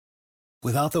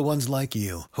Without the ones like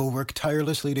you, who work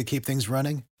tirelessly to keep things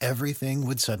running, everything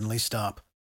would suddenly stop.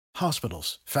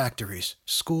 Hospitals, factories,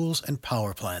 schools, and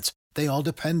power plants, they all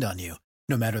depend on you.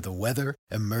 No matter the weather,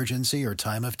 emergency, or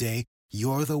time of day,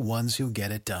 you're the ones who get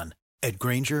it done. At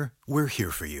Grainger, we're here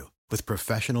for you with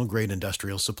professional-grade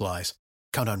industrial supplies.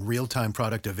 Count on real-time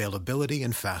product availability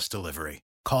and fast delivery.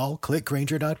 Call,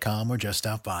 clickgrainger.com, or just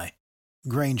stop by.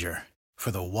 Grainger, for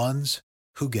the ones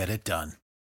who get it done.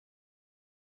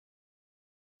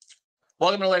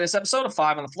 Welcome to the latest episode of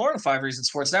Five on the Floor on the Five Reasons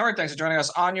Sports Network. Thanks for joining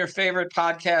us on your favorite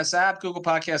podcast app, Google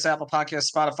Podcasts, Apple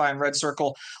Podcasts, Spotify, and Red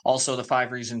Circle. Also, the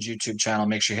Five Reasons YouTube channel.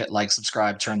 Make sure you hit like,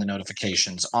 subscribe, turn the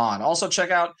notifications on. Also, check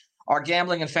out our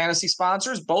gambling and fantasy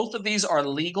sponsors. Both of these are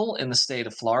legal in the state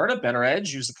of Florida. Better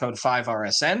Edge, use the code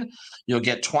 5RSN. You'll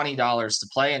get $20 to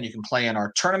play, and you can play in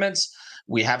our tournaments.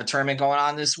 We have a tournament going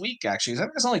on this week, actually. I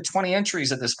think there's only 20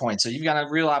 entries at this point, so you've got a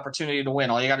real opportunity to win.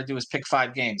 All you got to do is pick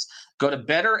 5 games. Go to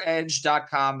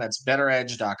betteredge.com. That's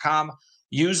betteredge.com.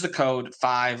 Use the code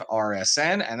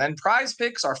 5RSN. And then Prize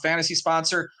Picks, our fantasy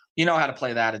sponsor. You know how to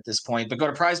play that at this point. But go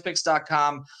to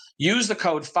prizepicks.com. Use the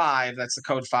code 5. That's the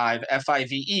code 5,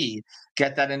 F-I-V-E.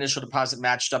 Get that initial deposit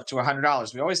matched up to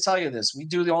 $100. We always tell you this. We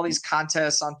do all these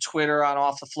contests on Twitter, on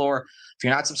Off the Floor. If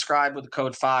you're not subscribed with the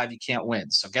code 5, you can't win.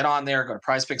 So get on there. Go to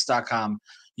prizepicks.com.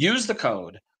 Use the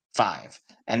code 5.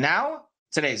 And now,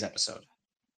 today's episode.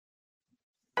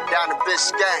 Down the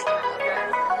Biscayne.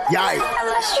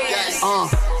 Yikes.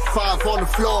 5 on the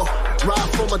floor. Ride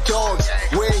for my dogs.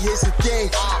 Where here's the thing.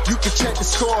 You can check the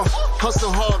score.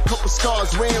 Hustle hard, couple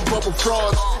scars, wearing bubble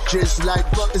frogs. Just like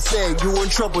Bucker said, you in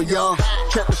trouble, y'all.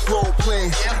 Kept the floor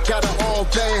playing. Got it all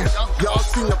band. Y'all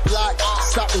seen the block.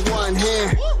 Stop with one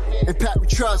hand. And Pat we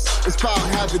trust. It's power,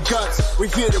 have the guts. We're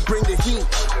here to bring the heat.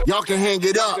 Y'all can hang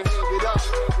it up.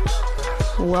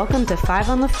 Welcome to Five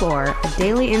on the Floor, a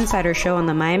daily insider show on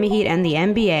the Miami Heat and the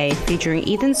NBA, featuring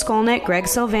Ethan Skolnick, Greg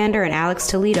Sylvander, and Alex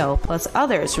Toledo, plus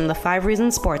others from the Five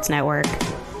Reasons Sports Network.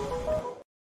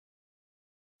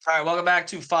 All right, welcome back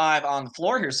to Five on the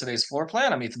Floor. Here's today's floor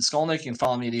plan. I'm Ethan Skolnick. You can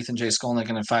follow me at Ethan J. Skolnick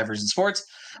and at Five Reasons Sports.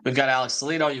 We've got Alex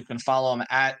Toledo. You can follow him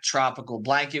at Tropical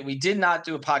Blanket. We did not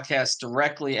do a podcast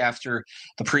directly after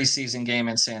the preseason game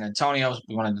in San Antonio.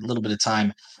 We wanted a little bit of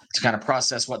time to kind of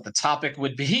process what the topic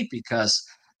would be because,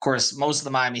 of course, most of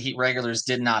the Miami Heat regulars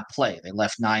did not play. They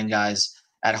left 9 guys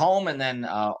at home, and then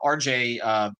RJ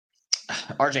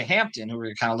Hampton, who we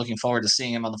were kind of looking forward to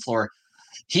seeing him on the floor,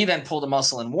 he then pulled a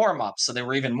muscle in warm-up, so they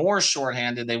were even more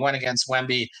shorthanded. They went against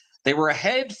Wemby. They were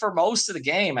ahead for most of the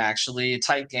game, actually, a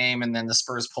tight game, and then the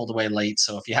Spurs pulled away late.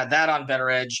 So if you had that on Better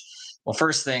Edge, well,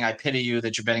 first thing, I pity you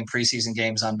that you're betting preseason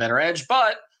games on Better Edge,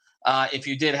 but if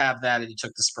you did have that and you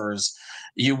took the Spurs,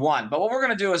 you won. But what we're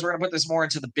going to do is we're going to put this more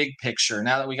into the big picture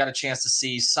now that we got a chance to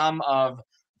see some of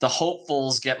the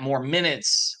hopefuls get more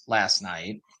minutes last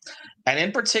night. And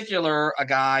in particular, a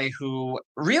guy who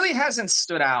really hasn't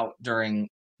stood out during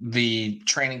the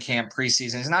training camp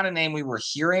preseason. He's not a name we were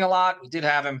hearing a lot. We did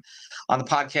have him on the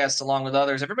podcast along with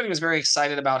others. Everybody was very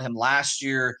excited about him last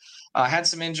year. Had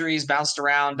some injuries, bounced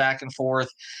around back and forth,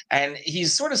 and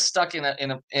he's sort of stuck in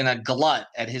a glut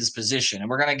at his position. And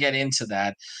we're going to get into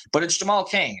that. But it's Jamal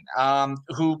Cain,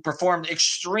 who performed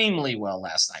extremely well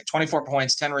last night. 24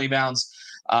 points, 10 rebounds,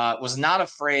 was not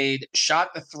afraid, shot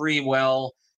the three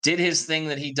well, did his thing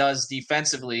that he does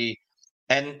defensively,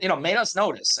 and made us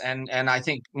notice. And I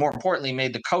think more importantly,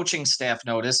 made the coaching staff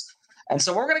notice. And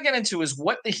so what we're going to get into is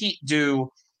what the Heat do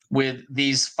with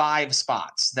these 5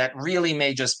 spots that really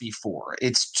may just be 4.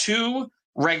 It's 2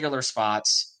 regular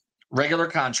spots, regular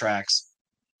contracts.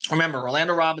 Remember,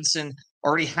 Orlando Robinson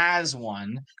already has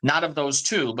one, not of those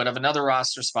 2, but of another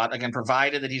roster spot, again,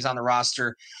 provided that he's on the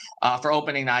roster for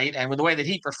opening night. And with the way that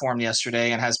he performed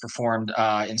yesterday and has performed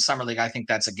in Summer League, I think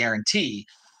that's a guarantee.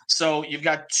 So you've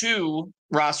got 2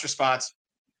 roster spots.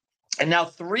 And now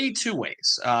 3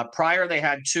 two-ways. Prior, they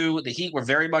had 2. The Heat were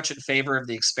very much in favor of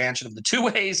the expansion of the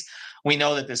two-ways. We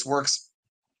know that this works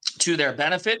to their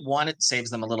benefit. One, it saves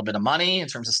them a little bit of money in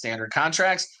terms of standard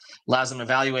contracts, allows them to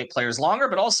evaluate players longer,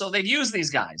 but also they've used these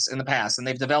guys in the past, and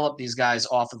they've developed these guys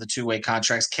off of the two-way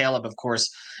contracts. Caleb, of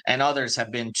course, and others have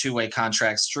been two-way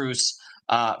contracts, Strus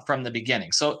from the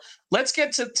beginning. So let's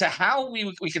get to how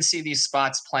we can see these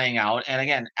spots playing out. And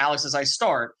again, Alex, as I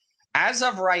start, as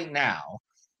of right now,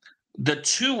 the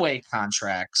two-way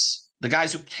contracts, the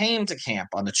guys who came to camp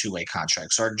on the two-way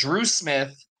contracts are Drew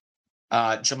Smith,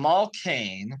 Jamal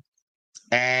Cain,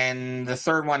 and the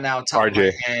third one now,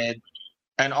 RJ.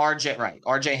 And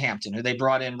RJ Hampton, who they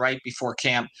brought in right before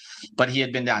camp, but he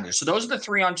had been down here. So those are the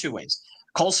 3 on two ways.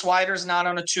 Cole Swider's not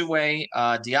on a two-way.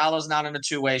 Diallo's not on a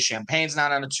two-way. Champagne's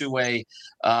not on a two-way.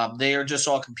 They are just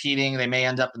all competing. They may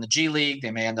end up in the G League.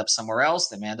 They may end up somewhere else.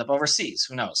 They may end up overseas.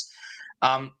 Who knows?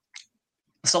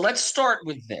 So let's start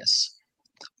with this.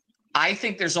 I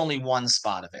think there's only one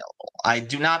spot available. I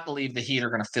do not believe the Heat are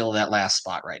going to fill that last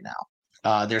spot right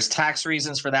now. There's tax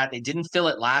reasons for that. They didn't fill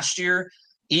it last year,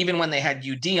 even when they had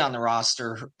UD on the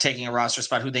roster, taking a roster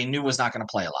spot who they knew was not going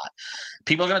to play a lot.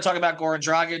 People are going to talk about Goran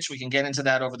Dragic. We can get into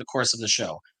that over the course of the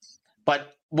show.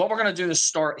 But what we're going to do to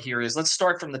start here is let's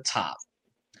start from the top.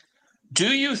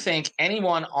 Do you think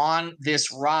anyone on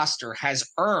this roster has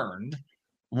earned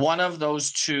one of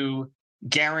those two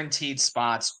guaranteed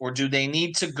spots, or do they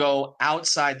need to go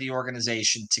outside the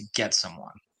organization to get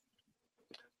someone?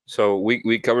 So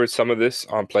we covered some of this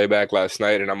on Playback last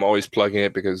night, and I'm always plugging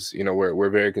it because, you know, we're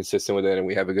very consistent with it and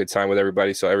we have a good time with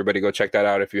everybody. So everybody go check that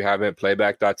out if you haven't,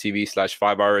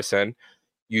 playback.tv/5RSN.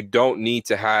 You don't need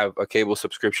to have a cable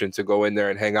subscription to go in there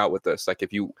and hang out with us. Like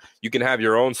if you can have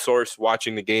your own source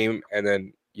watching the game, and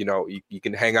then, you know, you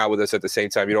can hang out with us at the same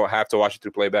time. You don't have to watch it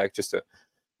through Playback just to,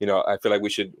 you know, I feel like we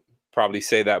should probably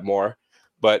say that more.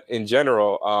 But in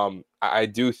general, I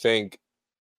do think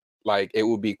like it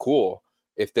would be cool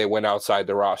if they went outside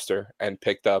the roster and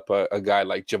picked up a guy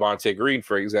like Javonte Green,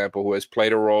 for example, who has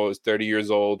played a role, is 30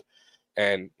 years old.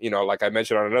 And, you know, like I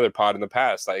mentioned on another pod in the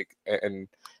past, like, and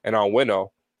on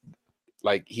Winnow,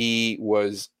 like he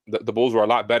was, the Bulls were a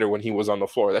lot better when he was on the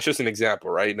floor. That's just an example,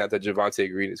 right? Not that Javonte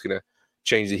Green is going to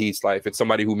change the Heat's life. It's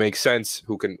somebody who makes sense,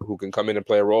 who can come in and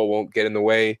play a role, won't get in the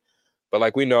way. But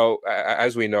like we know,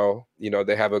 as we know, you know,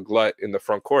 they have a glut in the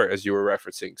front court, as you were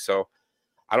referencing. So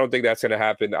I don't think that's going to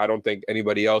happen. I don't think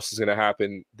anybody else is going to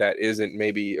happen that isn't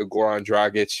maybe a Goran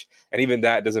Dragic. And even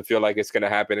that doesn't feel like it's going to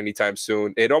happen anytime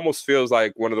soon. It almost feels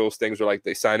like one of those things where like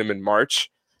they sign him in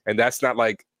March. And that's not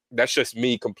like, that's just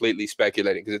me completely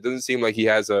speculating, because it doesn't seem like he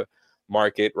has a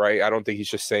market, right? I don't think he's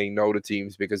just saying no to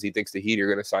teams because he thinks the Heat are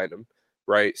going to sign him,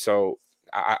 right? So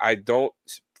I don't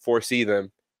foresee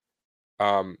them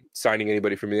signing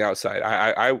anybody from the outside.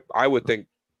 I would think,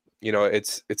 you know,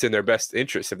 it's in their best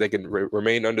interest if they can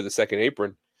remain under the second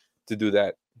apron to do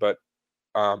that. But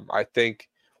I think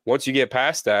once you get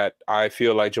past that, I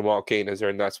feel like Jamal Cain has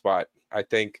earned that spot. I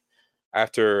think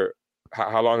after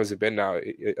how long has it been now?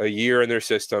 A year in their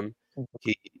system.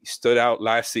 He stood out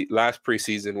last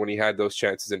preseason when he had those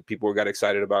chances and people got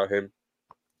excited about him.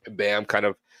 And Bam kind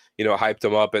of, you know, hyped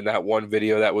him up in that one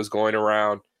video that was going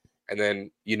around. And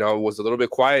then, you know, was a little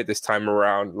bit quiet this time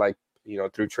around, like, you know,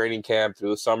 through training camp, through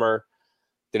the summer,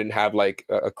 didn't have like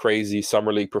a crazy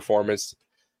summer league performance.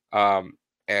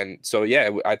 And so, yeah,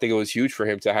 I think it was huge for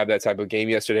him to have that type of game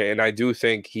yesterday. And I do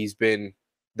think he's been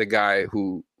the guy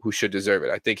who should deserve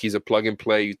it. I think he's a plug and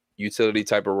play utility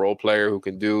type of role player who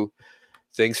can do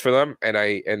things for them.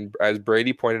 And as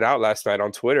Brady pointed out last night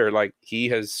on Twitter, like he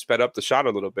has sped up the shot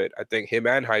a little bit. I think him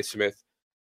and Highsmith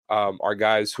are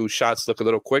guys whose shots look a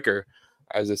little quicker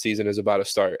as the season is about to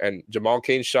start. And Jamal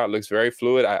Cain's shot looks very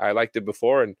fluid. I liked it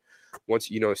before. And once,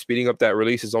 you know, speeding up that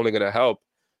release is only going to help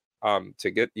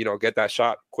to get that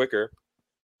shot quicker,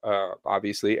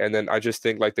 obviously. And then I just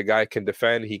think like the guy can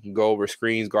defend. He can go over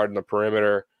screens, guard in the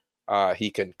perimeter. He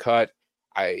can cut.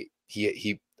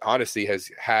 He honestly has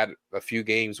had a few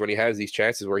games when he has these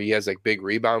chances where he has like big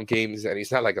rebound games, and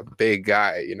he's not like a big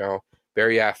guy, you know,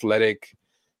 very athletic,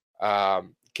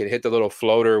 can hit the little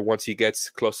floater once he gets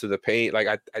close to the paint. Like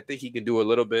I think he can do a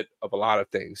little bit of a lot of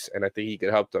things, and I think he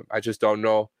could help them. I just don't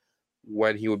know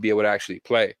when he would be able to actually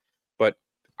play. But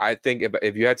I think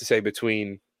if you had to say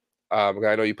between, I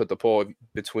know you put the poll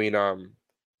between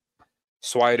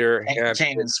Swider,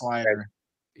 Cain and Swider.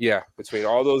 Yeah, between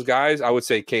all those guys, I would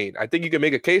say Cain. I think you can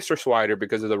make a case for Swider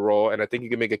because of the role, and I think you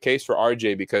can make a case for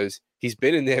RJ because he's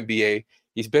been in the NBA.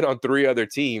 He's been on 3 other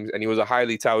teams, and he was a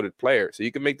highly touted player. So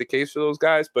you can make the case for those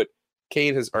guys, but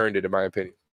Cain has earned it, in my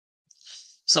opinion.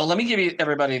 So let me give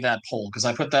everybody that poll, because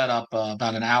I put that up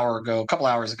about a couple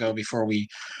hours ago before we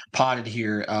potted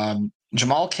here.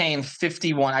 Jamal Cain,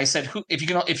 51. I said,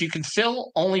 if you can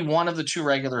fill only one of the 2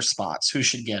 regular spots, who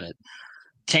should get it?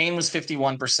 Cain was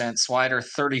 51%, Swider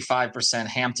 35%,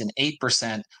 Hampton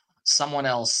 8%, someone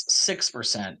else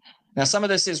 6%. Now, some of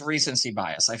this is recency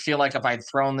bias. I feel like if I'd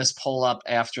thrown this poll up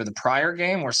after the prior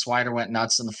game where Swider went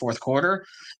nuts in the fourth quarter,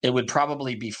 it would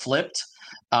probably be flipped.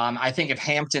 I think if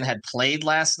Hampton had played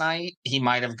last night, he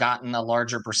might have gotten a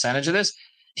larger percentage of this.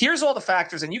 Here's all the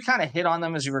factors, and you kind of hit on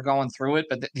them as you were going through it,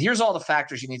 but here's all the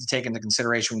factors you need to take into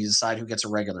consideration when you decide who gets a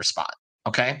regular spot,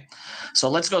 okay? So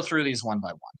let's go through these one by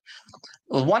one.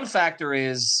 Well, one factor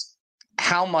is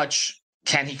how much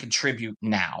can he contribute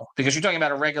now? Because you're talking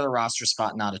about a regular roster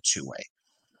spot, not a 2-way.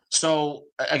 So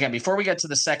again, before we get to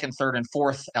the second, third, and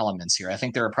fourth elements here, I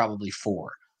think there are probably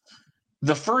four.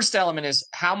 The first element is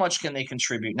how much can they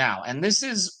contribute now? And this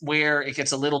is where it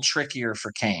gets a little trickier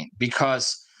for Kane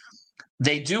because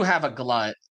they do have a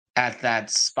glut at that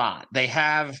spot. They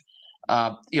have,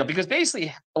 because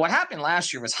basically what happened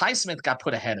last year was Highsmith got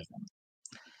put ahead of them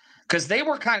because they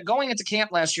were kind of going into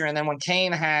camp last year. And then when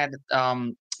Kane had,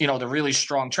 the really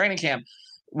strong training camp,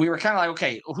 we were kind of like,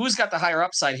 okay, who's got the higher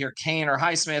upside here, Kane or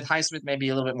Highsmith? Highsmith may be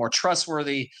a little bit more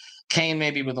trustworthy. Kane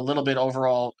maybe with a little bit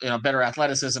overall, better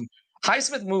athleticism.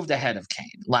 Highsmith moved ahead of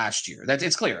Kane last year.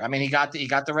 It's clear. I mean, he got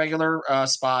the regular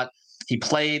spot. He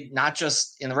played not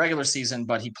just in the regular season,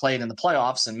 but he played in the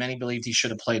playoffs, and many believed he should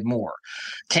have played more.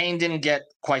 Kane didn't get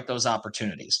quite those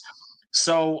opportunities.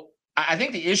 So I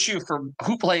think the issue for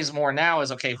who plays more now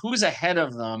is, okay, who's ahead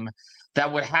of them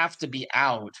that would have to be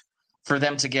out for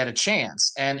them to get a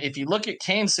chance? And if you look at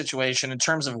Kane's situation in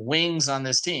terms of wings on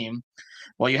this team,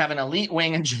 well, you have an elite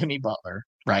wing in Jimmy Butler,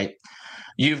 right?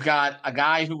 You've got a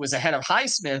guy who was ahead of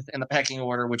Highsmith in the pecking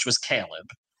order, which was Caleb,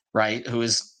 right? Who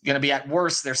is going to be at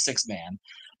worst their sixth man.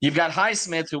 You've got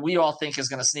Highsmith, who we all think is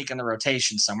going to sneak in the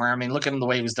rotation somewhere. I mean, look at him the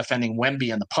way he was defending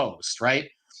Wemby in the post, right?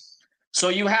 So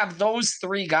you have those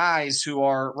three guys who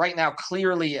are right now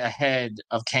clearly ahead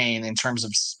of Kane in terms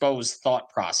of Spo's thought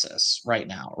process right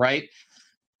now, right?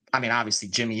 I mean, obviously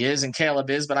Jimmy is and Caleb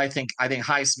is, but I think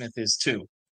Highsmith is too.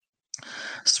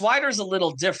 Swider's a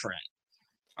little different.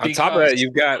 On top of that,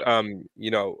 you've got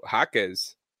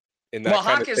Jaquez in that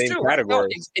kind of same category.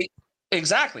 No,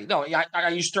 exactly. No, I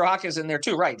used to throw Jaquez in there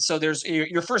too, right? So there's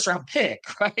your first round pick,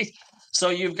 right? So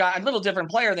you've got a little different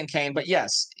player than Kane, but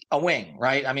yes, a wing,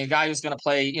 right? I mean, a guy who's going to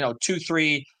play,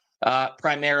 2-3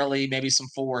 primarily, maybe some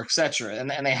 4, etc.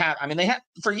 And they had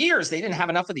for years they didn't have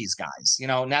enough of these guys.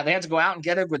 Now they had to go out and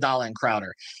get Iguodala and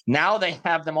Crowder. Now they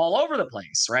have them all over the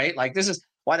place, right? Like this is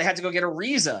why they had to go get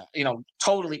Ariza,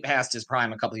 totally past his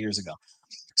prime a couple of years ago.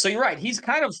 So you're right. He's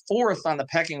kind of fourth on the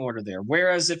pecking order there.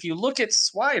 Whereas if you look at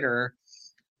Swider,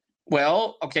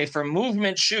 well, okay, for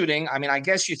movement shooting, I mean, I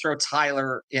guess you throw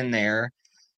Tyler in there,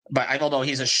 but although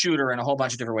he's a shooter in a whole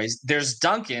bunch of different ways, there's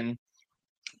Duncan,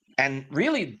 and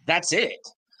really that's it.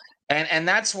 And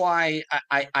that's why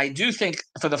I do think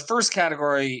for the first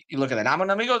category, you look at that.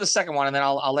 Let me go to the second one, and then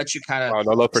I'll let you kind of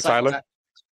no love for Tyler.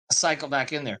 Cycle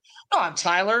back in there. No, I'm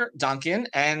Tyler, Duncan,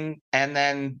 and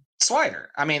then Swider.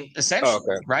 I mean, essentially,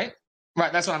 right?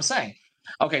 Right. That's what I'm saying.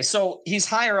 Okay, so he's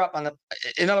higher up on the.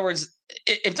 In other words,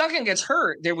 if Duncan gets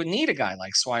hurt, they would need a guy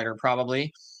like Swider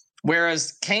probably.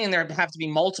 Whereas Kane, there have to be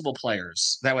multiple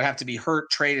players that would have to be hurt,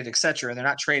 traded, etc. They're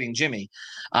not trading Jimmy,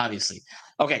 obviously.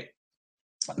 Okay.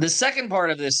 The second part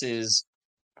of this is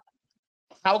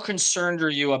how concerned are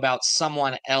you about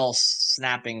someone else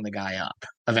snapping the guy up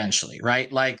eventually,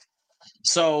 right? Like,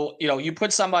 so, you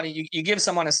put somebody, you give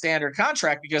someone a standard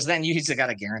contract because then he's got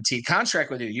a guaranteed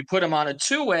contract with you. You put him on a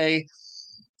two-way,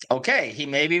 okay, he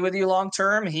may be with you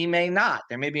long-term, he may not.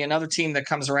 There may be another team that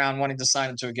comes around wanting to sign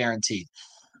him to a guaranteed.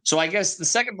 So I guess the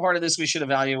second part of this we should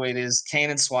evaluate is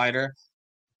Kane and Swider.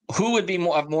 Who would be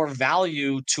of more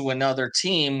value to another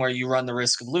team where you run the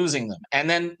risk of losing them? And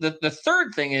then the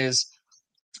third thing is,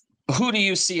 who do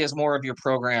you see as more of your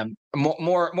program,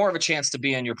 more of a chance to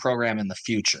be in your program in the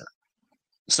future?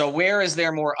 So where is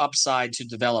there more upside to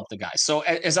develop the guy? So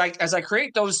as I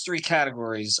create those three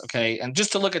categories, okay, and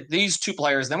just to look at these two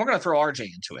players, then we're going to throw RJ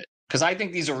into it because I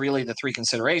think these are really the three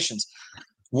considerations.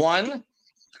 One,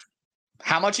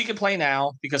 how much he can play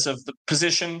now because of the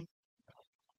position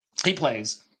he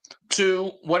plays.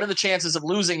 2, what are the chances of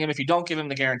losing him if you don't give him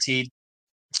the guaranteed?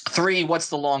 3, what's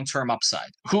the long-term upside?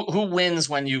 Who wins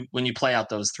when you play out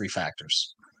those three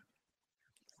factors?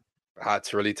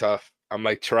 It's really tough. I'm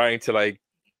trying to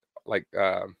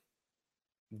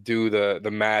do the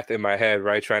math in my head,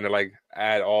 right? Trying to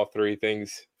add all three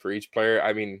things for each player.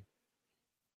 I mean,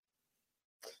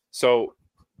 so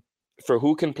for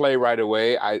who can play right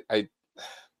away, I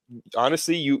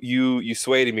honestly, you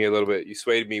swayed me a little bit. You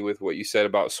swayed me with what you said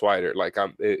about Swider.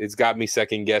 It's got me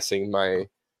second guessing my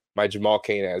Jamal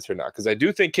Kane answer now, because I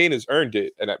do think Kane has earned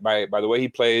it, and by the way he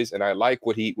plays, and I like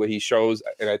what he shows,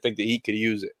 and I think that he could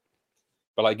use it.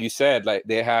 But like you said,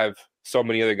 they have so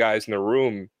many other guys in the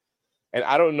room, and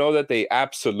I don't know that they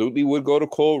absolutely would go to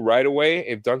Cole right away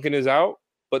if Duncan is out,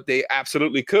 but they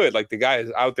absolutely could. The guy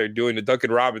is out there doing the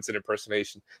Duncan Robinson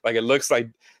impersonation. It looks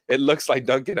like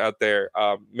Duncan out there.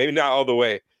 Maybe not all the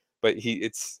way, but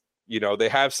they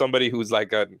have somebody who's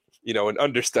an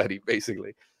understudy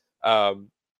basically.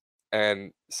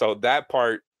 And so that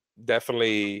part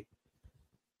definitely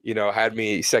had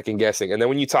me second guessing. And then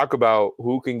when you talk about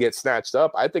who can get snatched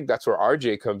up, I think that's where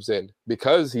RJ comes in,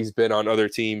 because he's been on other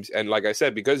teams. And like I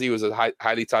said, because he was a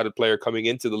highly touted player coming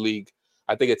into the league,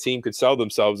 I think a team could sell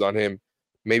themselves on him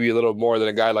maybe a little more than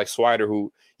a guy like Swider,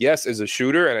 who, yes, is a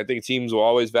shooter. And I think teams will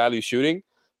always value shooting,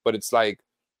 but it's like,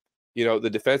 the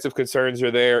defensive concerns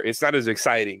are there. It's not as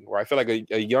exciting, where I feel like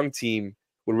a young team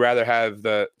would rather have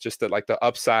the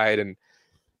upside and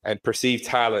perceived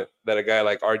talent that a guy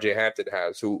like RJ Hampton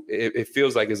has, who it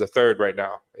feels like is a third right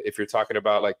now. If you're talking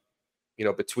about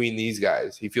between these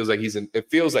guys, it feels like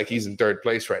he's in third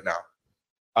place right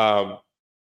now.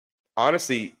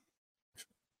 Honestly,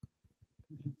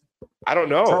 I don't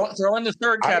know. Throw in the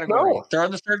third category. Throw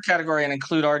in the third category and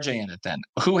include RJ in it then.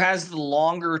 Who has the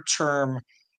longer term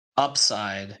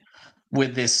upside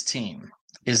with this team?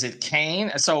 Is it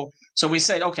Kane? So we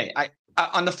said, okay,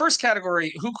 on the first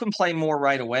category, who can play more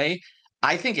right away?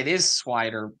 I think it is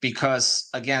Swider, because,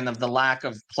 again, of the lack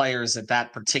of players at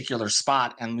that particular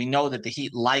spot. And we know that the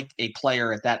Heat like a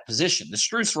player at that position. The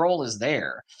Strus role is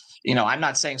there. I'm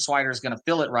not saying Swider is going to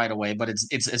fill it right away, but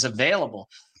it's available.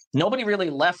 Nobody really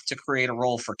left to create a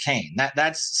role for Kane.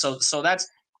 That's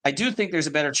I do think there's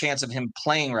a better chance of him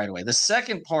playing right away. The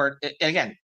second part,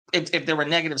 again, if there were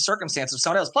negative circumstances of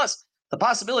someone else, plus the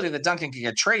possibility that Duncan could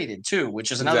get traded too,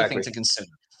 which is another thing to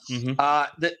consider. Mm-hmm.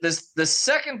 The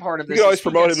second part of this, you can always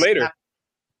promote him later.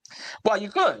 Well, you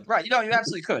could, right? You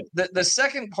absolutely could. The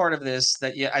second part of this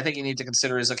that I think you need to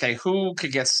consider is, okay, who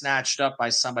could get snatched up by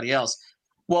somebody else?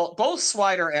 Well, both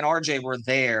Swider and RJ were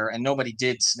there, and nobody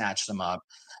did snatch them up.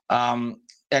 And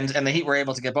the Heat were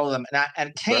able to get both of them.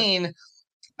 And Kane,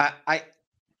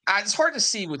 it's hard to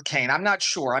see with Kane. I'm not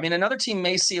sure. I mean, another team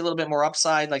may see a little bit more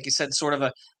upside, like you said, sort of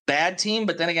a bad team.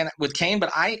 But then again, with Kane,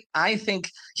 but I think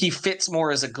he fits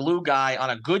more as a glue guy on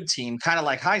a good team, kind of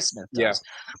like Highsmith does. Yeah.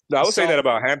 No, I would say that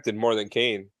about Hampton more than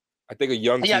Kane. I think a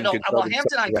young team could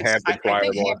Hampton, I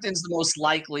think Hampton's the most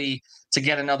likely to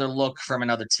get another look from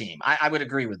another team. I would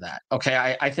agree with that.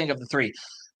 Okay, I think of the three.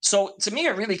 So to me,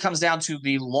 it really comes down to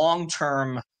the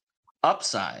long-term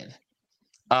upside.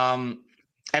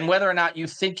 And whether or not you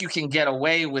think you can get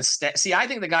away with I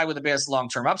think the guy with the best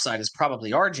long-term upside is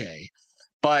probably RJ,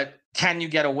 but can you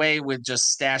get away with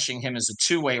just stashing him as a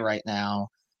two-way right now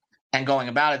and going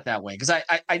about it that way? Because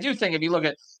I do think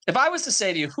if I was to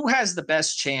say to you, who has the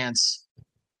best chance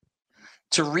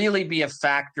to really be a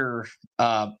factor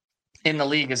in the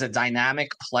league as a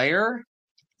dynamic player,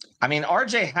 I mean,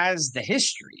 RJ has the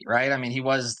history, right? I mean, he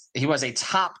was a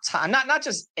top, not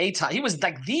just a top, he was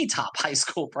like the top high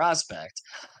school prospect.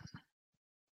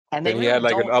 And he had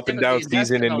like an up and down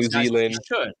season in New Zealand.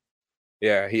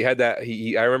 Yeah, he had that.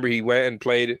 I remember he went and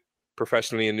played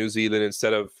professionally in New Zealand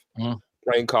instead of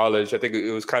playing college. I think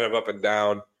it was kind of up and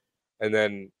down. And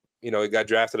then, he got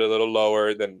drafted a little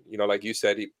lower than, like you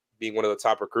said, he being one of the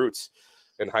top recruits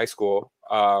in high school.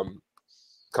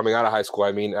 Coming out of high school,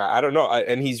 I mean, I don't know.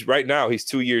 And he's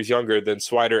 2 years younger than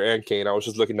Swider and Kane. I was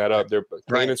just looking that up.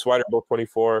 Kane and Swider both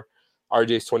 24.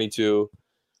 RJ's 22.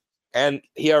 And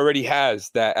he already has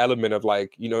that element of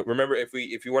remember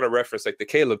if you want to reference like the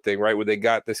Caleb thing, right? Where they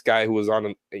got this guy who was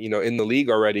on, in the league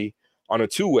already on a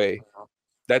two-way.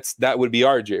 That would be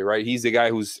RJ, right? He's the guy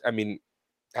who's, I mean,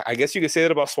 I guess you could say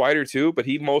that about Swider too, but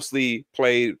he mostly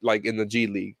played like in the G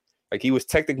League. Like he was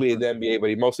technically in the NBA, but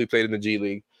he mostly played in the G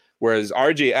League. Whereas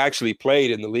RJ actually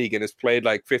played in the league and has played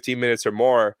like 15 minutes or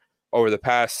more over the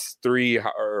past 3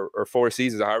 or 4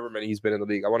 seasons, however many he's been in the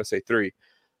league. I want to say 3.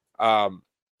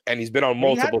 And he's been on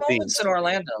multiple teams. In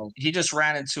Orlando, he just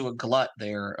ran into a glut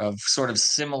there of sort of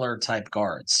similar type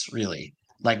guards, really.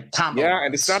 Like Tom. Yeah,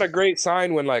 and it's not a great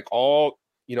sign when like all,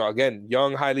 again,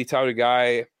 young, highly touted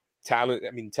guy,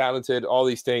 talented, all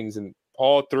these things, and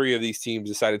all 3 of these teams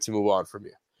decided to move on from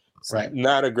you. Right.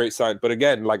 Not a great sign. But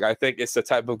again, like I think it's the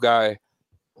type of guy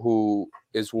who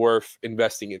is worth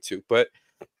investing into. But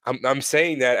I'm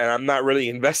saying that, and I'm not really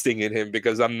investing in him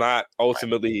because I'm not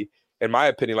ultimately, in my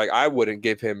opinion, like I wouldn't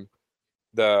give him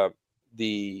the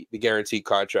guaranteed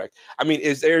contract. I mean,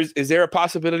 is there a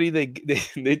possibility they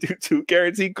do 2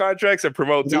 guaranteed contracts and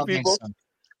promote 2 people?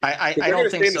 I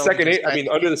don't think so.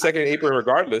 Under the second apron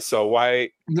regardless. So why?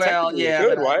 Well,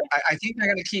 yeah. Why? I think they're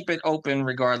going to keep it open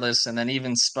regardless. And then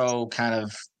even Spo kind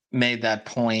of made that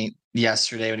point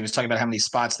yesterday when he was talking about how many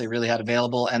spots they really had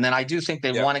available. And then I do think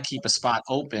they want to keep a spot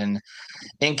open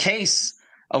in case,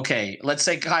 okay, let's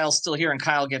say Kyle's still here and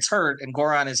Kyle gets hurt and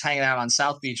Goran is hanging out on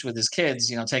South Beach with his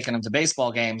kids, taking them to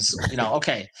baseball games,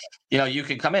 okay, you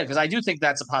could come in because I do think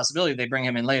that's a possibility. They bring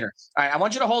him in later. All right, I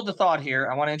want you to hold the thought here.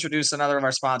 I want to introduce another of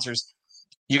our sponsors.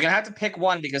 You're going to have to pick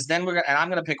one because then I'm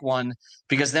going to pick one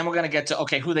because then we're going to get to,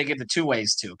 okay, who they give the two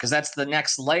ways to, because that's the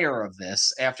next layer of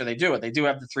this after they do it. They do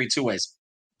have the 3 two-ways.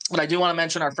 But I do want to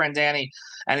mention our friend Danny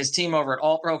and his team over at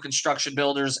Alt Pro Construction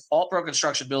Builders,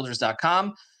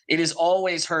 altproconstructionbuilders.com. It is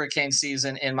always hurricane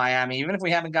season in Miami. Even if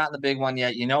we haven't gotten the big one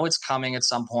yet, you know it's coming at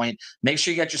some point. Make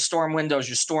sure you get your storm windows,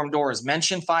 your storm doors.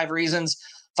 Mention 5 Reasons,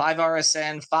 5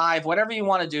 RSN, 5, whatever you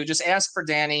want to do. Just ask for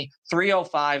Danny,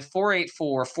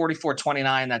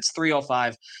 305-484-4429. That's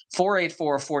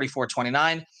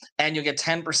 305-484-4429. And you'll get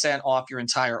 10% off your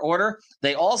entire order.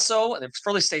 They're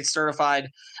fully state certified.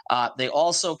 They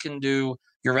also can do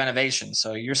your renovation.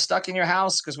 So you're stuck in your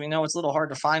house because we know it's a little hard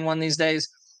to find one these days.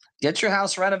 Get your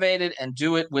house renovated and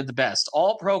do it with the best.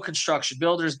 All Pro Construction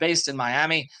Builders based in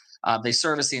Miami. They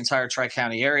service the entire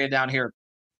Tri-County area down here.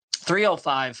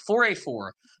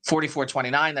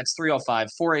 305-484-4429. That's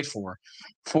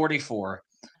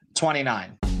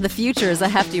 305-484-4429. The future is a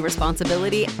hefty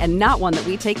responsibility and not one that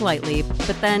we take lightly.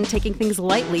 But then taking things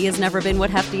lightly has never been what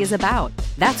Hefty is about.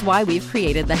 That's why we've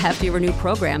created the Hefty Renew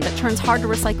program that turns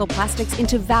hard-to-recycle plastics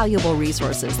into valuable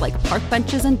resources like park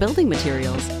benches and building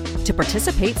materials. To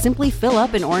participate, simply fill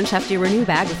up an orange Hefty Renew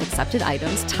bag with accepted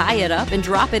items, tie it up, and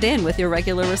drop it in with your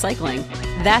regular recycling.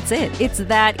 That's it. It's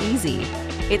that easy.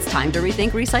 It's time to rethink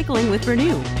recycling with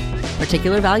Renew.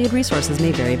 Particular valued resources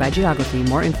may vary by geography.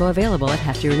 More info available at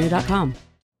heftyrenew.com.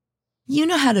 You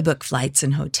know how to book flights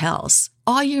and hotels.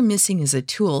 All you're missing is a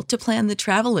tool to plan the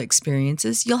travel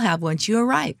experiences you'll have once you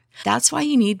arrive. That's why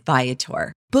you need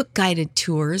Viator. Book guided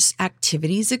tours,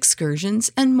 activities,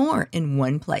 excursions, and more in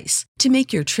one place to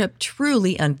make your trip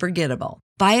truly unforgettable.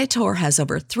 Viator has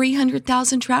over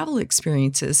 300,000 travel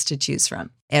experiences to choose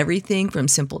from. Everything from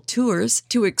simple tours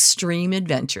to extreme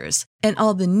adventures and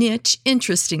all the niche,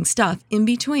 interesting stuff in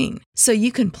between. So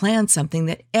you can plan something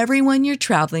that everyone you're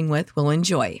traveling with will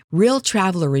enjoy. Real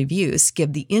traveler reviews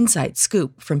give the inside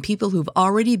scoop from people who've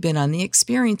already been on the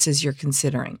experiences you're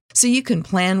considering. So you can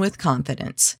plan with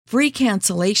confidence. Free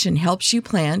cancellation helps you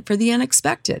plan for the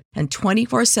unexpected. And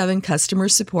 24/7 customer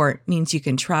support means you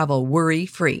can travel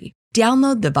worry-free.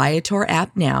 Download the Viator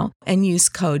app now and use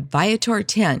code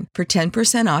Viator10 for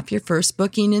 10% off your first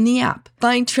booking in the app.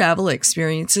 Find travel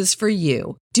experiences for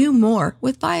you. Do more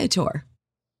with Viator.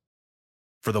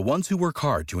 For the ones who work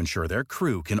hard to ensure their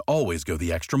crew can always go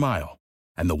the extra mile,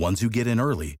 and the ones who get in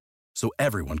early so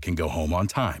everyone can go home on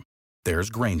time, there's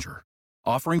Grainger,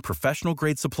 offering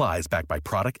professional-grade supplies backed by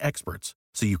product experts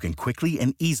so you can quickly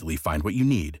and easily find what you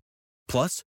need.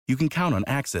 Plus, you can count on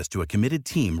access to a committed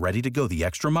team ready to go the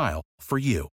extra mile for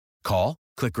you. Call,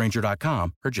 click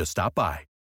Grainger.com, or just stop by.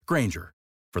 Grainger,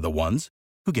 for the ones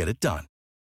who get it done.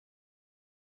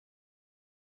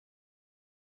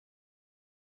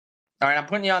 All right, I'm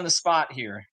putting you on the spot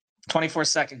here.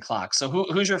 24-second clock. So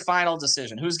who's your final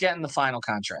decision? Who's getting the final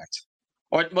contract?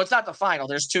 Or, well, it's not the final.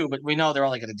 There's 2, but we know they're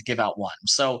only going to give out 1.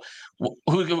 So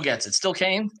who gets it? Still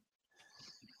Kane?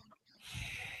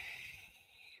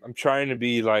 I'm trying to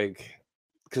be like,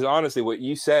 because honestly, what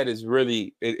you said is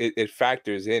really, it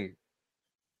factors in.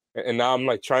 And now I'm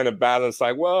like trying to balance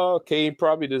like, well, Kane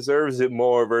probably deserves it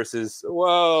more versus,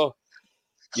 well,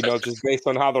 just based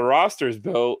on how the roster is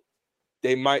built,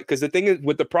 they might, because the thing is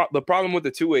with the problem with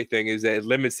the two-way thing is that it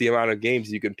limits the amount of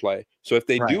games you can play. So if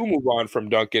they do move on from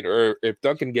Duncan, or if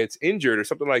Duncan gets injured or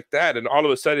something like that, and all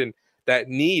of a sudden that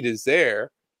need is there.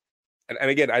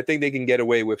 And again, I think they can get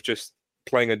away with just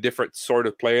playing a different sort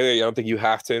of player there. I don't think you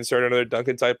have to insert another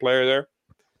Duncan type player there.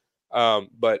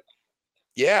 But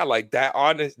yeah, like that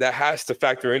has to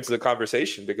factor into the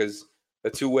conversation, because the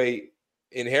two-way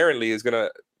inherently is going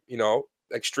to,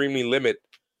 extremely limit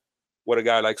what a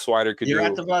guy like Swider could do. You're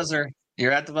at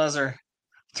the buzzer.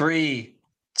 3,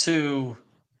 2,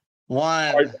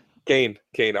 1. Kane.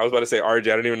 I was about to say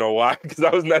RJ. I don't even know why, because I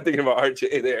was not thinking about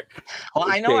RJ there. Well,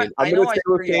 I know I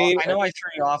threw you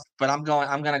off, but I'm going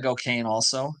to go Kane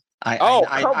also. Come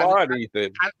on,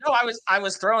 Ethan. I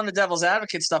was throwing the devil's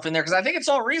advocate stuff in there because I think it's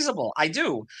all reasonable. I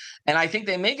do. And I think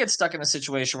they may get stuck in a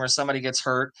situation where somebody gets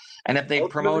hurt. And if they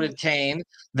promoted Kane,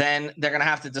 then they're going to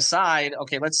have to decide,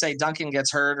 okay, let's say Duncan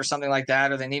gets hurt or something like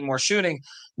that, or they need more shooting.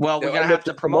 Well, we're going to have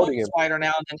to promote Swider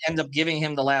now and then end up giving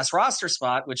him the last roster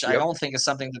spot, which I don't think is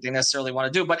something that they necessarily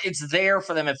want to do. But it's there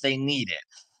for them if they need it.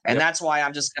 And that's why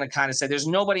I'm just going to kind of say there's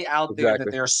nobody out there that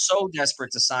they're so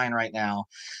desperate to sign right now.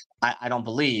 I don't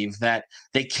believe that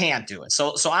they can't do it.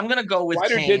 So I'm going to go with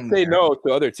Kane. Swider did say no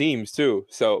to other teams too.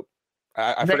 So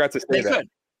I forgot to say that.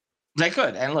 They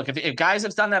could. And look, if guys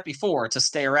have done that before to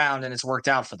stay around and it's worked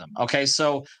out for them. Okay,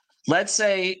 so let's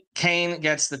say Kane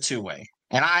gets the two-way.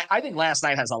 And I think last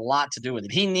night has a lot to do with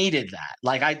it. He needed that.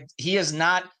 He has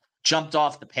not jumped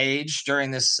off the page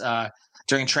during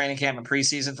during training camp and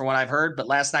preseason, from what I've heard. But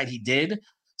last night he did.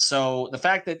 So the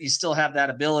fact that you still have that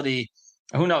ability,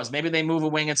 who knows? Maybe they move a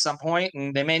wing at some point,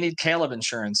 and they may need Caleb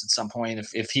insurance at some point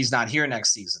if he's not here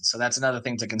next season. So that's another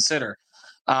thing to consider.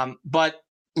 But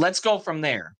let's go from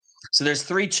there. So there's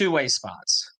 3 two-way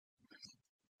spots.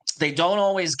 They don't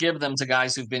always give them to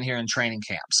guys who've been here in training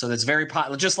camp. So that's very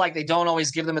popular. Just like they don't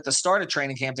always give them at the start of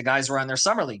training camp to guys who are on their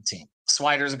summer league team.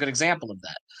 Swider is a good example of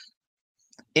that.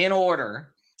 In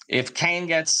order, if Kane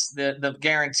gets the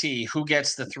guarantee, who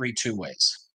gets the 3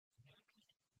 two-ways?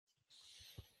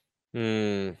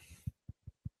 So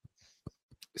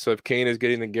if Kane is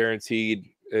getting the guaranteed,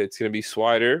 it's going to be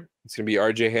Swider. It's going to be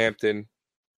RJ Hampton.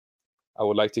 I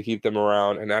would like to keep them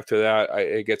around. And after that,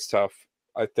 it gets tough.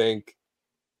 I think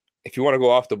if you want to go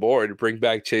off the board, bring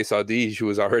back Chase Audige, who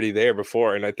was already there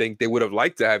before. And I think they would have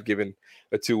liked to have given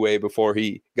a two-way before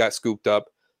he got scooped up.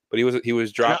 But he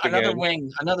was dropped another again.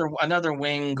 Wing, another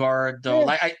wing guard, though.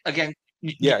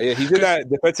 Yeah. He's in that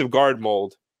defensive guard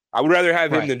mold. I would rather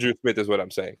have him than Drew Smith, is what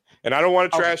I'm saying. And I don't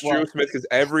want to trash Drew Smith because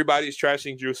everybody's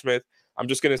trashing Drew Smith. I'm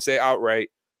just going to say outright,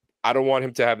 I don't want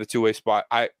him to have the two-way spot.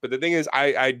 But the thing is,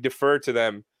 I defer to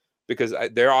them because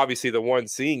they're obviously the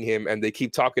ones seeing him and they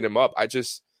keep talking him up.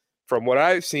 From what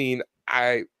I've seen,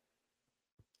 I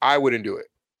wouldn't do it.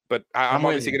 But I'm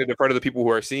obviously going to defer to the people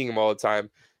who are seeing him all the time.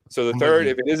 So the third,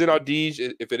 if it isn't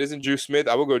Audige, if it isn't Drew Smith,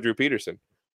 I will go Drew Peterson.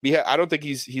 I don't think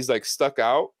he's like stuck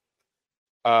out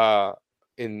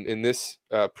in this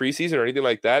preseason or anything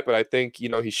like that. But I think,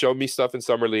 he showed me stuff in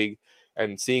Summer League,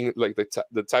 and seeing like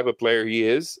the type of player he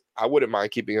is, I wouldn't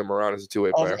mind keeping him around as a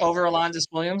two-way player. Over Alondes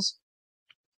Williams?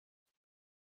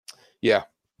 Yeah,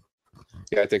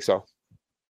 I think so.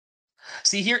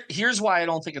 See, here's why I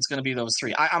don't think it's going to be those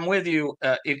 3. I'm with you.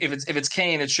 If it's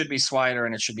Kane, it should be Swider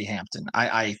and it should be Hampton.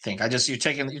 I think you're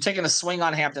taking a swing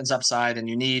on Hampton's upside, and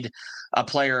you need a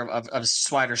player of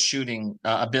Swider's shooting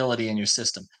ability in your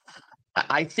system.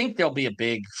 I think there'll be a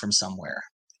big from somewhere.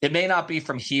 It may not be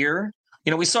from here.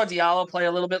 We saw Diallo play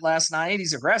a little bit last night.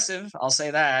 He's aggressive. I'll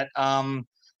say that.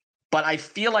 But I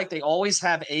feel like they always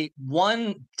have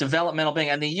one developmental big,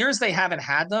 and the years they haven't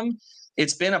had them,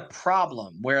 it's been a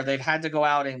problem where they've had to go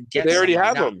out and get. They already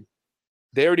have them.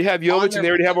 They already have Jovic, and they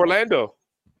already have Orlando.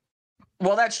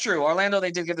 Well, that's true. Orlando, they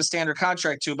did get the standard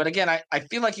contract too, but again, I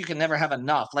feel like you can never have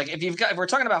enough. Like if we're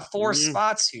talking about 4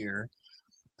 spots here,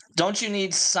 don't you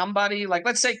need somebody like,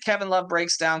 let's say Kevin Love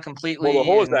breaks down completely? Well, the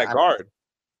hole is that guard.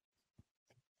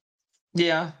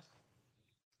 Yeah.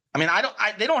 I mean,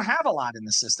 they don't have a lot in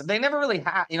the system. They never really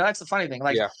have, that's the funny thing.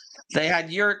 Like they had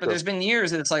but there's been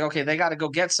years that it's like, okay, they got to go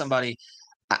get somebody.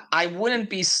 I wouldn't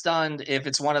be stunned if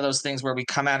it's one of those things where we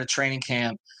come out of training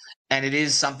camp and it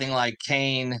is something like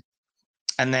Kane,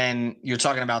 and then you're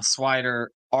talking about Swider,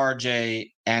 RJ,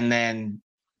 and then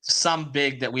some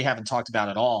big that we haven't talked about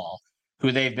at all,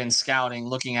 who they've been scouting,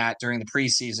 looking at during the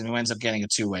preseason, who ends up getting a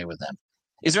two-way with them.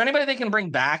 Is there anybody they can bring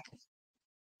back?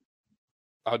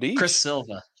 Audige. Chris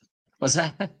Silva. Was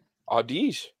that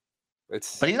Audige? But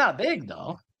he's not big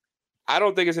though. I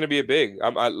don't think it's going to be a big. I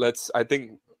was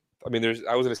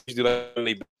in a safety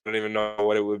league. I don't even know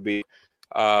what it would be.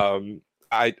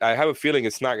 I have a feeling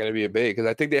it's not going to be a big because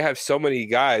I think they have so many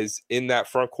guys in that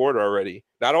front court already.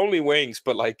 Not only wings,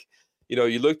 but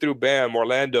you look through Bam,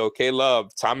 Orlando,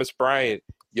 K-Love, Thomas Bryant,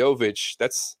 Jovic.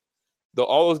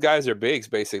 All those guys are bigs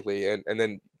basically, and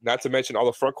then not to mention all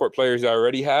the front court players they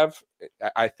already have.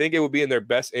 I think it would be in their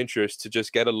best interest to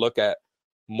just get a look at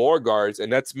more guards,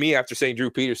 and that's me after saying Drew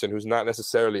Peterson, who's not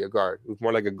necessarily a guard, who's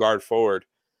more like a guard forward.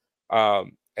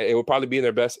 It would probably be in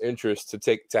their best interest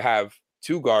to have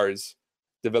 2 guards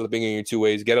developing in your 2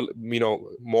 ways. Get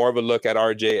more of a look at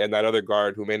RJ and that other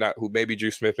guard who may be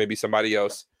Drew Smith, maybe somebody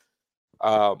else,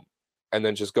 and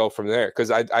then just go from there.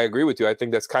 Because I agree with you. I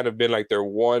think that's kind of been like their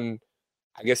one,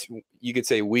 I guess you could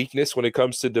say, weakness when it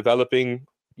comes to developing.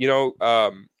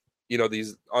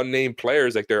 These unnamed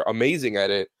players, like they're amazing at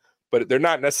it, but they're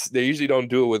not necessarily. They usually don't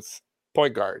do it with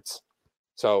point guards.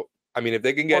 So I mean, if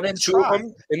they can get 2 of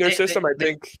them in their system, I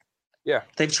think. Yeah,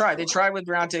 they've tried. They tried with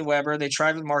Deontay Weber. They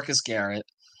tried with Marcus Garrett.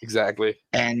 Exactly.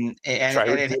 And it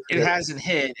hasn't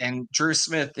hit. And Drew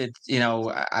Smith,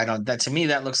 that to me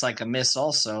that looks like a miss.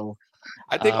 Also,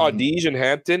 I think Audige and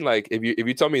Hampton. Like if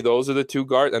you tell me those are the 2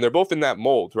 guards, and they're both in that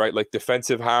mold, right? Like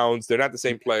defensive hounds. They're not the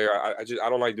same player. I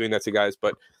don't like doing that to guys,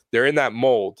 but they're in that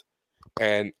mold.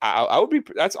 And I would be.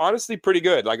 That's honestly pretty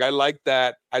good. Like I like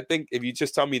that. I think if you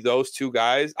just tell me those 2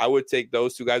 guys, I would take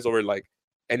those 2 guys over like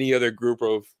any other group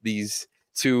of these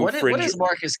 2 What is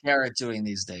Marcus Garrett doing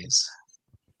these days?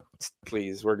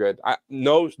 Please, we're good.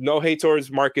 No hate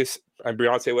towards Marcus and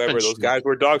Beyonce Weber. Those guys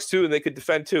were dogs too, and they could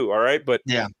defend too. All right, but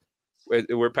yeah,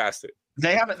 we're past it.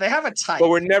 They have a type, but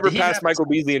we're never past Michael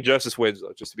Beasley and Justice Winslow.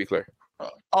 Though, just to be clear.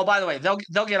 Oh, by the way,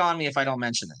 they'll get on me if I don't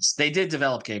mention this. They did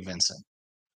develop Gabe Vincent.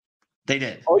 They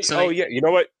did. Yeah. You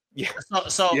know what? Yeah.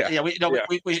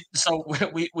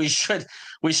 We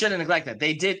shouldn't neglect that.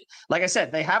 They did. Like I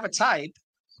said, they have a type,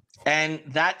 and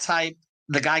that type,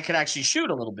 the guy could actually shoot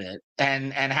a little bit,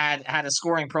 and had a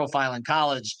scoring profile in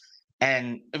college.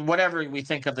 And whatever we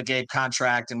think of the Gabe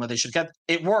contract and what they should get,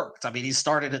 it worked. I mean, he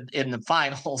started in the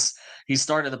finals. He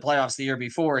started the playoffs the year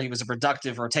before. He was a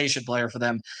productive rotation player for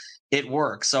them. It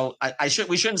works. So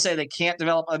we shouldn't say they can't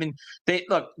develop. I mean, they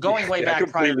going way back. I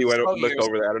completely looked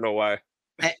over that. I don't know why.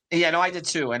 I did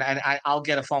too, and I'll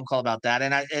get a phone call about that,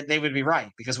 and they would be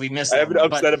right because we missed. I've been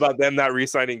upset about them not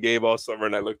re-signing Gabe all summer,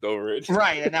 and I looked over it.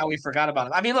 Right, and now we forgot about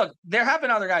him. I mean, look, there have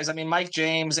been other guys. I mean, Mike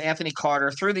James, Anthony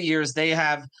Carter. Through the years, they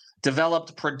have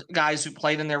developed guys who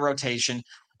played in their rotation,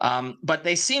 but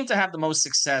they seem to have the most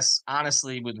success,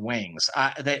 honestly, with wings.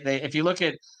 If you look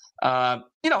at, and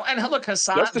look,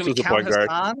 Hassan. Do we count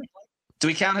Hassan? Do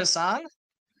we count Hassan?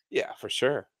 Yeah, for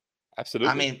sure,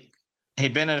 absolutely. I mean.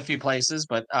 He'd been in a few places,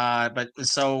 but they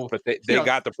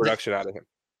got the production out of him.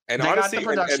 And honestly,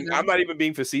 and I'm not even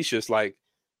being facetious. Like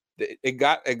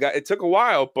it took a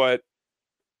while, but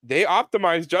they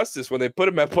optimized Justice when they put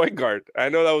him at point guard. I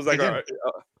know that was like,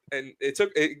 and it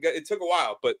took a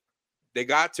while, but they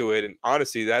got to it. And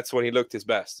honestly, that's when he looked his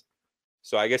best.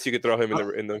 So I guess you could throw him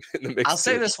in the mix. I'll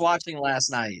say this watching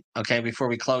last night, okay, before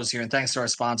we close here, and thanks to our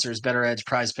sponsors, Better Edge,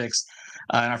 Prize Picks,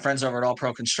 and our friends over at All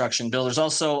Pro Construction Builders.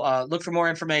 Also, look for more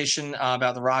information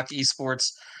about the Rock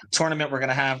Esports tournament we're going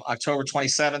to have October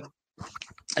 27th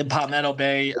in Palmetto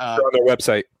Bay. On their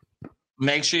website.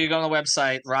 Make sure you go on the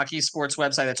website, Rock Esports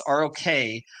website. That's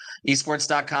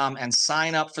ROKesports.com, and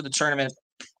sign up for the tournament.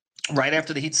 Right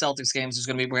after the Heat Celtics games,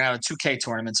 we're going to have a 2K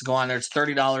tournament. So go on there. It's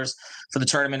 $30 for the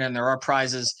tournament, and there are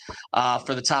prizes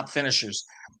for the top finishers.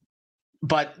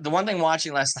 But the one thing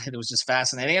watching last night that was just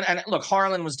fascinating, and look,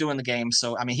 Harlan was doing the game,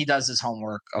 so I mean, he does his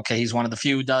homework. Okay, he's one of the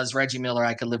few who does. Reggie Miller,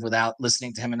 I could live without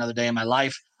listening to him another day in my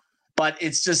life. But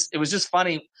it was just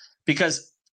funny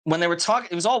because when they were talking,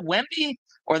 it was all Wemby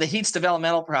or the Heat's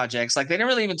developmental projects. Like they didn't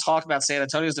really even talk about San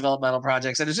Antonio's developmental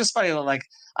projects. And it's just funny, like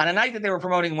on a night that they were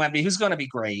promoting Wemby, who's going to be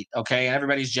great, okay, and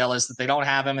everybody's jealous that they don't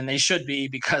have him, and they should be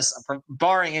because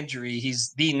barring injury,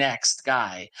 he's the next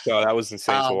guy. No, that was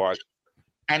insane to watch.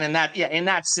 And in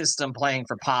that system, playing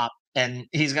for Pop, and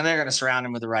they're going to surround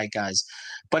him with the right guys.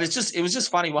 But it was just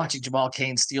funny watching Jamal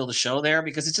Cain steal the show there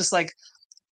because it's just like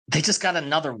they just got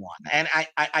another one. And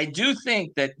I do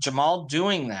think that Jamal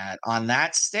doing that on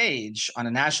that stage, on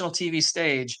a national TV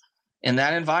stage, in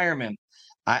that environment,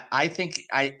 I think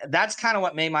that's kind of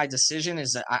what made my decision.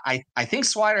 Is that I think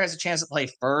Swider has a chance to play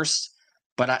first,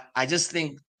 but I just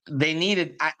think they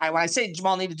needed. When I say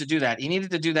Jamal needed to do that, he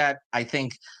needed to do that. I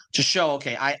think to show,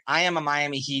 okay, I am a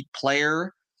Miami Heat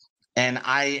player, and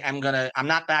I'm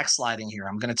not backsliding here.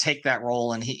 I'm gonna take that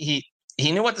role, and he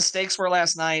knew what the stakes were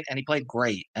last night, and he played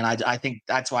great. And I think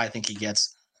that's why I think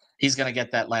he's going to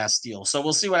get that last steal. So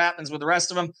we'll see what happens with the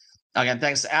rest of them. Again,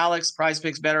 thanks to Alex, Prize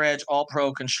Picks, Better Edge, All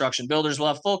Pro Construction Builders. We'll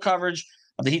have full coverage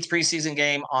of the Heat's preseason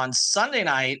game on Sunday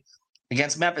night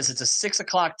against Memphis. It's a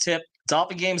 6:00 tip.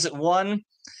 Dolphin game's at 1.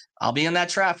 I'll be in that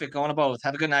traffic going to both.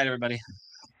 Have a good night, everybody.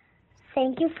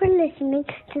 Thank you for listening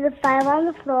to the Five on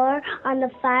the Floor on the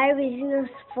Five Regional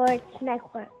Sports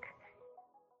Network.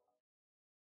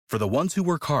 For the ones who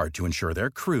work hard to ensure their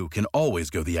crew can always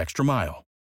go the extra mile,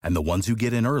 and the ones who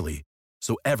get in early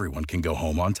so everyone can go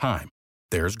home on time,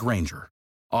 there's Grainger,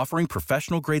 offering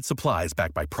professional-grade supplies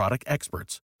backed by product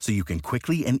experts so you can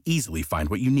quickly and easily find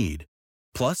what you need.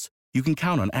 Plus, you can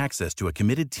count on access to a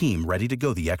committed team ready to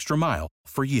go the extra mile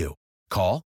for you.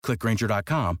 Call, click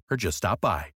Grainger.com, or just stop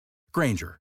by.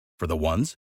 Grainger, for the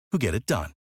ones who get it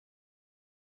done.